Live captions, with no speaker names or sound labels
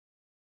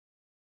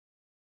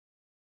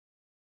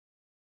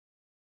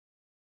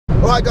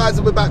Right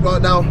guys, we're back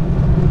right now,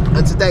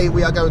 and today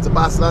we are going to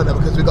Barcelona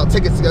because we've got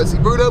tickets to go see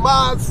Bruno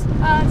Mars.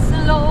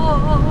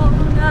 Barcelona.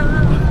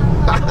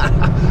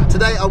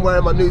 Today I'm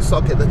wearing my new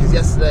socket because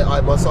yesterday I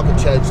had my socket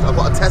changed. I've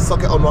got a test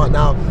socket on right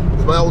now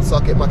because my old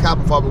socket, my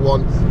carbon fibre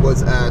one,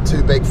 was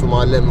too big for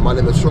my limb. My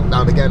limb has shrunk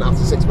down again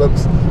after 6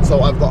 months. So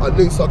I've got a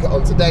new socket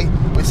on today,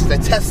 which is a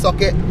test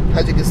socket.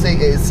 As you can see,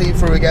 it is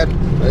see-through again,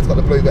 and it's got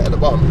the blue bit at the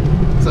bottom.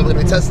 So I'm going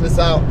to be testing this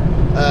out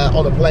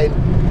on a plane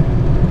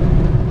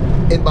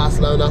in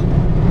Barcelona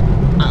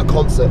at a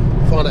concert.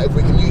 Find out if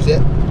we can use it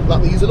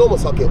like we use a normal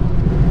socket.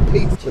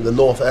 Peace. In the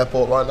North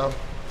Airport right now,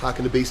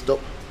 parking the beast up.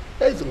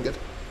 Yeah, it's looking good.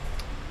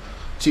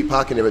 Cheap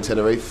parking here in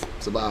Tenerife.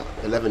 It's about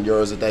 11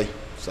 euros a day,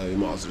 so you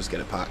might as well just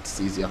get it parked.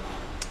 It's easier.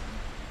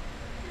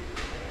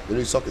 The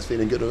new socket's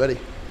feeling good already.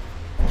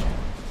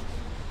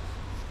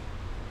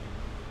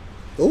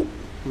 Oh,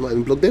 not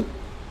even plugged in.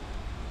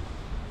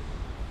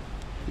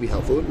 Be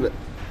helpful, wouldn't it?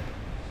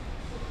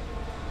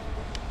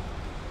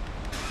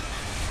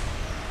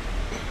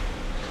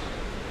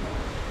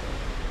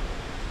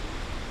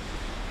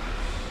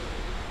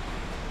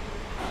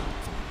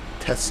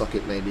 Test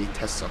socket, maybe.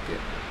 Test socket.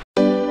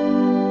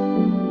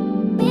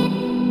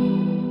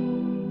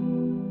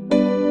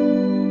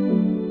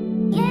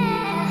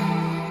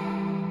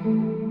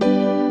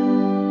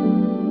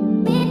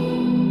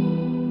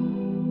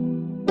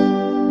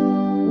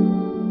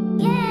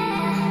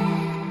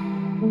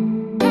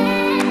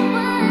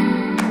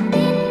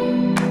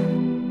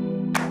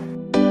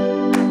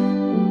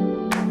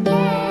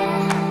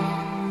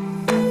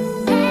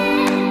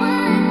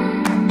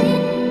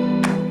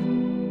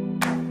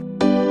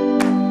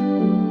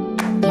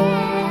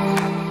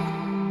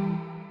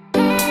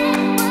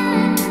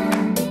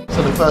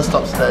 The first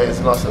stop today is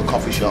a nice little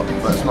coffee shop,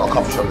 but it's not a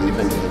coffee shop that you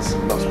think it is.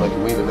 I'm not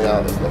smoking weed in the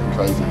out, there's nothing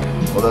crazy.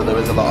 Although there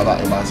is a lot of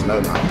that in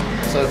Barcelona.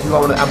 So if you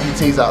want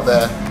amputees out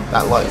there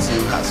that like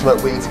to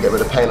smoke weed to get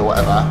rid of pain or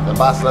whatever, then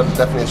Barcelona is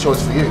definitely a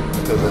choice for you,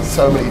 because there's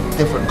so many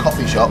different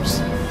coffee shops.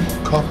 You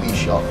can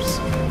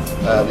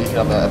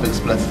have a big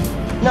split.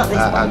 Not this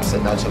one. And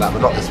sit down, chill out,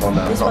 but not this one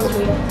now. This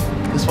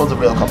one's a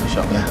real coffee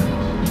shop, yeah.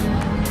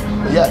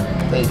 But yeah,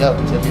 there you go.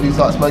 So if you do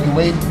start smoking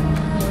weed,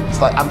 it's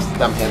like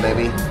Amsterdam here,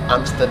 baby.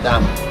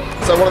 Amsterdam.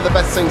 So one of the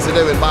best things to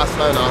do in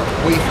Barcelona,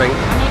 we think,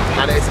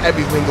 and it's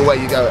every single way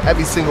you go.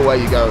 Every single way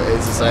you go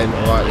is the same.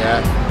 All right,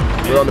 yeah.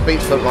 We're on the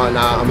beachfront right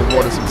now, and we've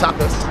ordered some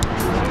tapas.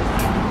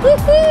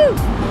 Woohoo!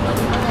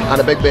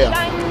 And a big beer.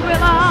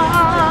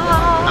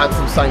 And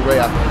some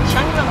sangria.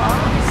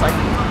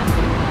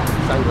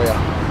 Sangria.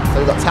 So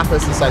we've got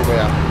tapas and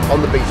sangria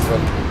on the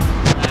beachfront.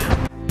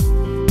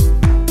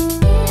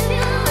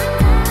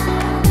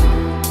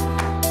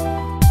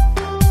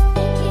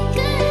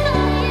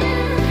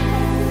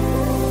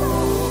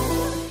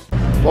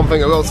 One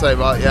thing I will say,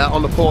 right, yeah,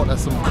 on the port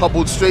there's some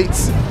cobbled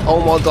streets. Oh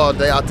my god,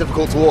 they are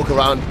difficult to walk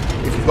around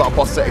if you've got a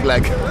prosthetic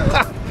leg.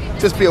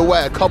 Just be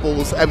aware,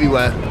 cobbles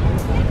everywhere.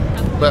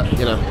 But,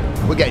 you know,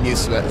 we're getting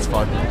used to it, it's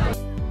fine.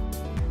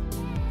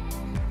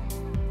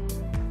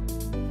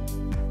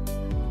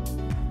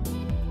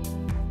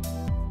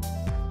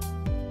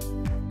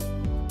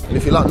 And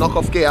if you like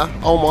knockoff gear,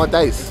 oh my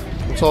days.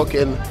 I'm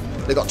talking,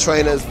 they got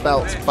trainers,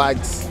 belts,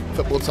 bags,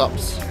 football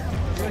tops,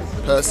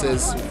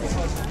 purses,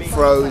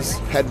 throws,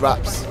 head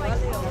wraps,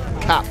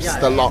 caps,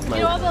 the lot,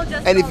 mate.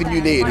 Anything you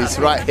need is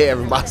right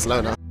here in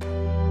Barcelona.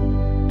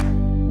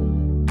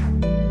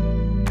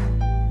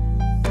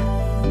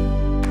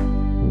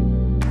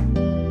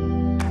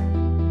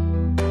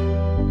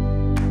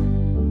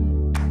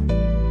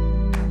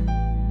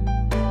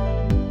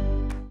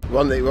 We're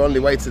on the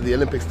way to the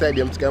Olympic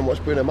Stadium to go and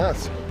watch Bruno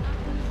Mars.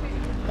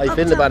 How you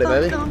feeling about it,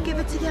 baby?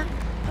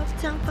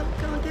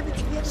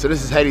 So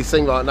this is Hayley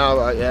Singh right now,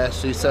 right? Yeah,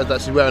 she said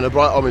that she's wearing a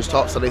bright orange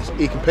top so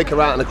he can pick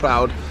her out in the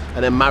crowd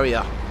and then marry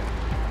her. I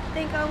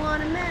think I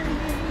want to marry you.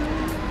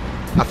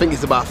 I think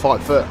he's about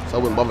 5 foot, so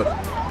I wouldn't bother.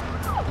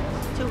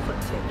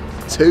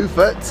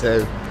 2'2".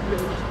 2'2".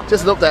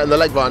 Just an update on the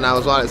leg right now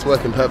as well, it's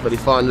working perfectly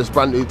fine. This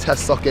brand new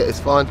test socket is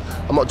fine.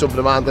 I'm not jumping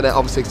around in it,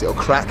 obviously because it'll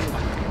crack.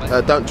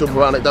 Don't jump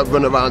around it, don't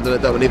run around in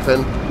it, don't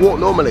anything. Walk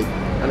normally,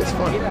 and it's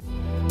fine.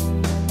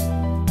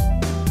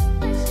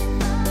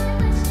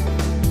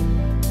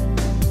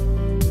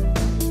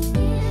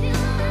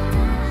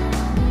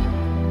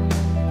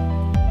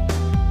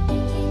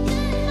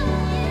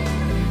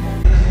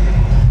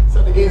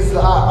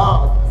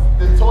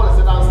 The toilets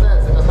are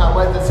downstairs. He goes, now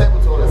where's the table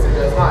toilets? He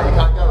goes, no, you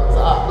can't go. It's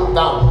like, look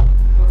down,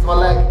 look to my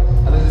leg,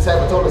 and there's the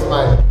table toilets,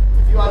 mate.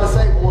 If you are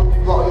disabled,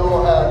 you've got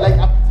your leg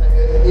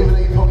amputated, even though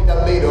you probably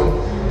don't need them,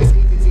 it's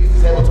easy to use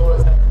the table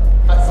toilets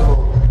festival.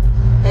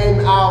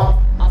 In, out,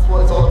 that's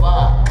what it's all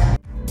about.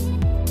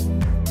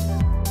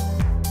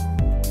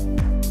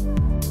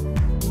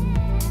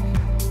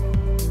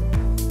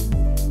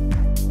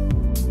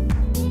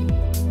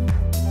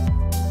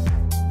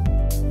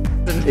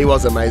 He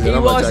was amazing.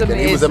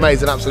 He was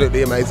amazing,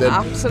 absolutely amazing.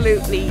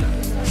 Absolutely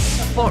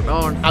spot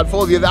on. And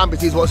for the other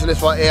amputees watching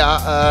this right here,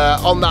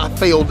 on that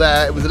field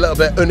there, it was a little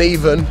bit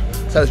uneven,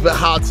 so it's a bit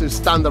hard to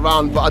stand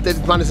around, but I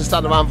did manage to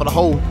stand around for the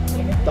whole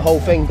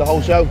thing, the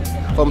whole show.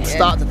 from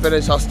start to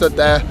finish. I stood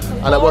there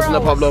and it wasn't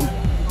a problem.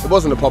 It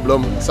wasn't a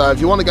problem. So if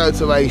you want to go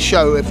to a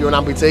show, if you're an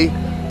amputee,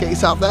 get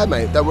yourself there,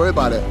 mate. Don't worry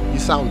about it. You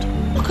sound.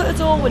 Look at the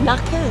door, we're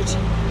knackered.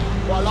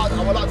 What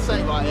I like to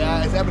say, right,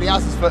 yeah, is everybody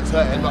else's foot's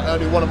hurting, but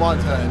only one of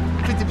mine's hurting.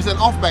 50%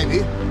 off, baby. Do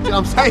you know what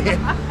I'm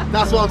saying?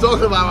 That's what I'm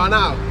talking about right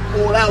now.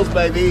 All else,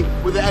 baby,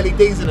 with the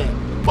LEDs in it.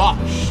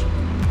 Bosh.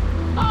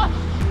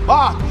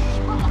 Bosh.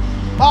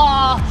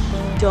 Bosh.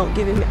 Don't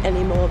give him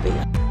any more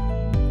beer.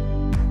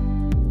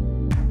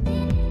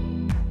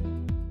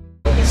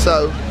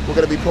 So, we're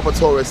going to be proper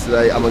tourists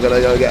today and we're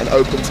going to go get an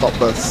open top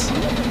bus.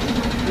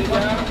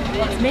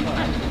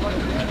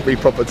 Be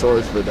proper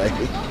tourists for the day.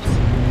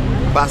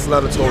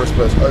 Barcelona tourist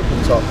bus,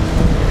 open top.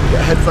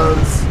 Get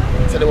headphones,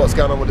 tell you what's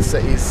going on with the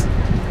city's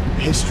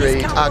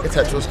history,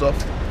 architectural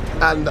stuff.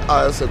 And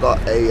I also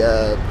got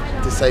a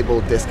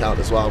disabled discount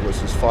as well, which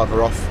was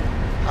 £5 off.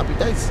 Happy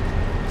days.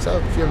 So,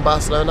 if you're in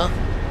Barcelona,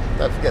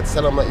 don't forget to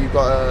tell them that you've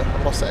got a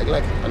prosthetic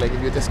leg and they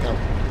give you a discount.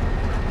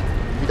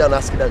 If you don't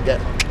ask, you don't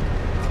get.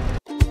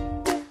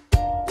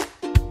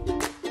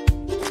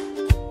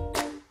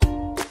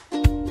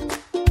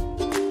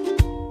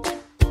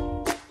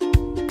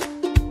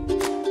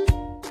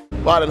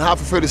 Right, and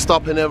halfway through the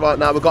stop in here right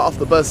now, we got off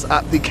the bus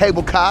at the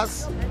cable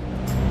cars.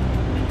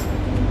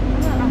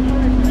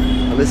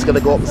 And this is going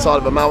to go up the side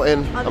of a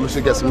mountain. I'm just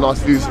going to get some nice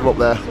views from up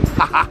there.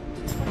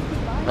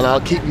 And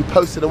I'll keep you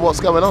posted on what's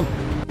going on.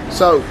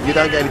 So, you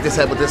don't get any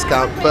disabled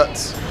discount,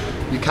 but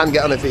you can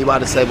get on it if you are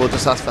disabled.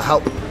 Just ask for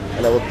help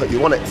and they will put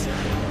you on it.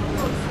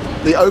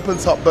 The open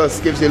top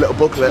bus gives you a little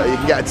booklet. You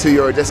can get a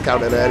 €2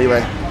 discount in it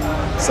anyway.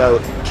 So,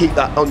 keep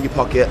that on your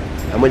pocket.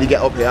 And when you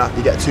get up here,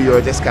 you get a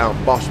 €2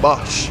 discount. Bosh,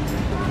 bosh.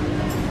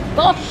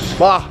 Bosh!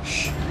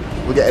 Bosh!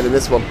 We're getting in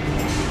this one.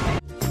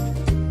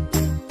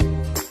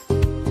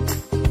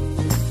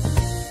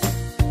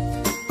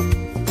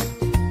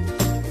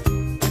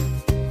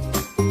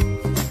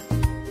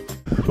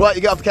 Right,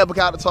 you get off the cable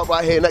car at the top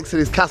right here next to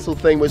this castle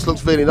thing, which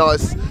looks really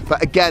nice.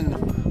 But again,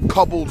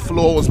 cobbled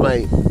floors,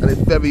 mate. And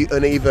it's very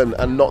uneven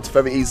and not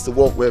very easy to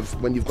walk with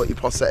when you've got your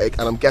prosthetic.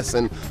 And I'm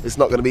guessing it's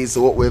not going to be easy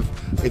to walk with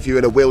if you're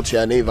in a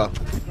wheelchair neither.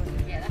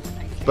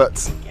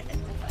 But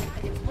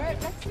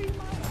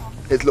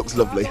it looks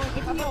lovely.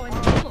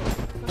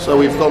 So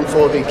we've gone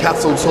for the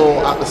castle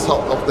tour at the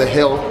top of the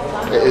hill.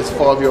 It is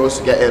 €5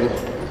 to get in,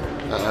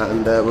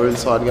 and we're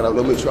inside and going to have a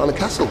little mooch around the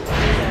castle.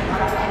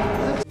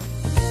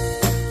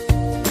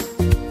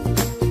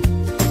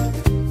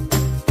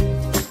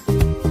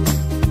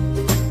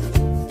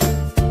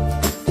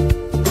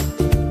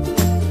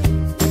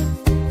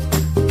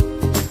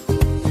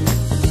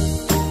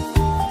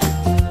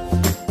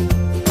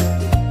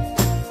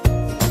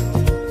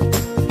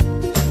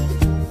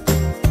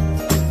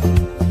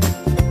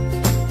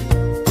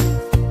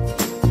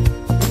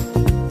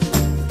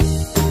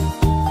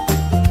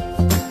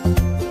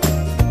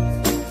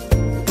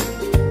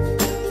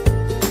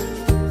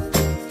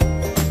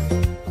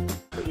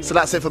 So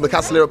that's it from the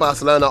castle here at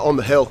Barcelona on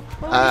the hill.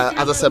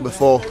 As I said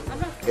before,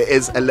 it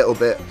is a little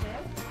bit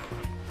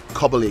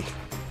cobbly,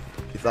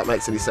 if that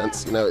makes any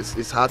sense. You know,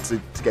 it's hard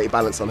to get your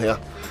balance on here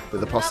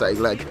with a prosthetic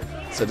leg.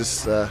 So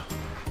just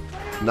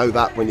know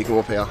that when you come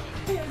up here.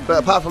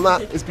 But apart from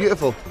that, it's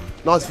beautiful.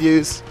 Nice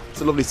views,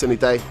 it's a lovely sunny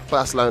day.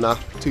 Barcelona,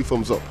 2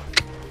 thumbs up.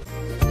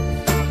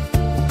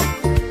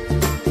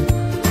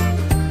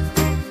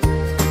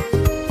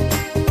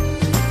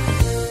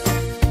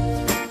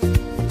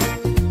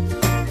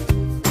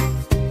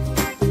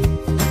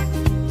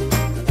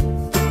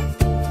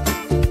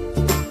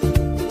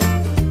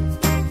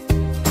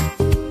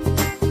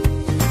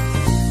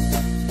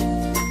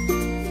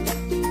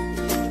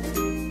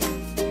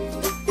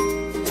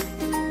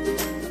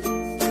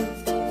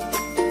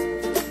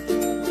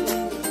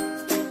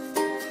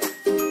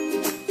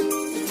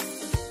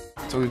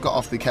 So we've got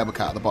off the cable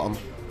car at the bottom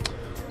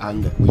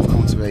and we've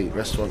come to a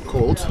restaurant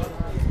called,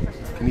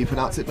 can you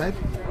pronounce it, babe?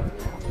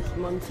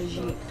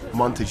 Montague.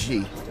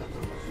 Montague.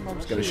 I'm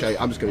just going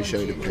to show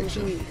you the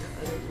picture.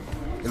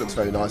 It looks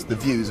very nice. The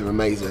views are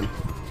amazing,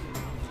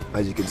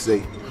 as you can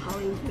see.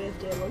 Hallie's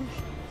birthday lunch.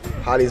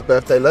 Hallie's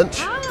birthday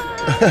lunch.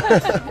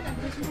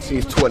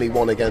 She's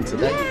 21 again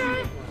today.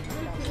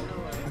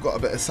 We've got a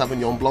bit of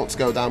Sauvignon Blanc to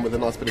go down with a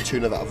nice bit of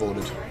tuna that I've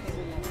ordered.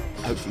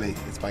 Hopefully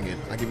it's banging.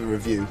 I'll give you a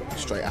review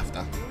straight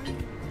after.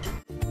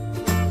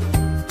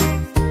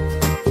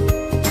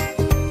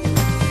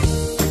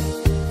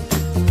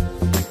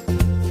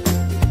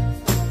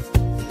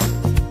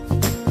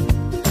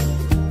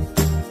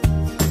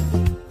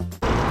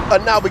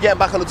 And now we're getting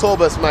back on the tour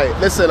bus, mate.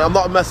 Listen, I'm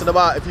not messing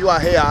about. If you are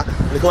here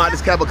and you come out of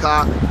this cable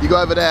car, you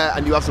go over there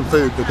and you have some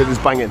food because it's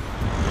banging.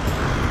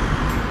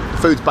 The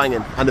food's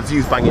banging and the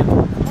view's banging.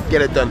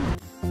 Get it done.